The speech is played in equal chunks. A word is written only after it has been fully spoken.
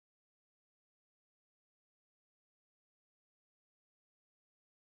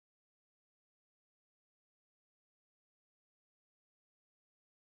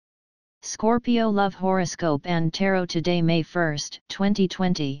Scorpio Love Horoscope and Tarot today, May 1,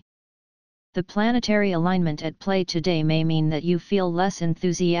 2020. The planetary alignment at play today may mean that you feel less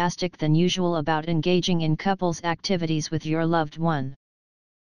enthusiastic than usual about engaging in couples activities with your loved one.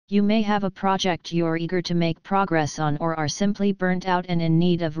 You may have a project you're eager to make progress on, or are simply burnt out and in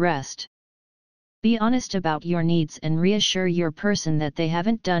need of rest. Be honest about your needs and reassure your person that they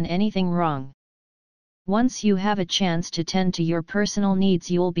haven't done anything wrong. Once you have a chance to tend to your personal needs,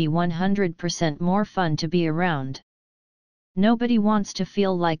 you'll be 100% more fun to be around. Nobody wants to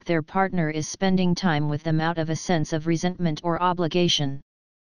feel like their partner is spending time with them out of a sense of resentment or obligation.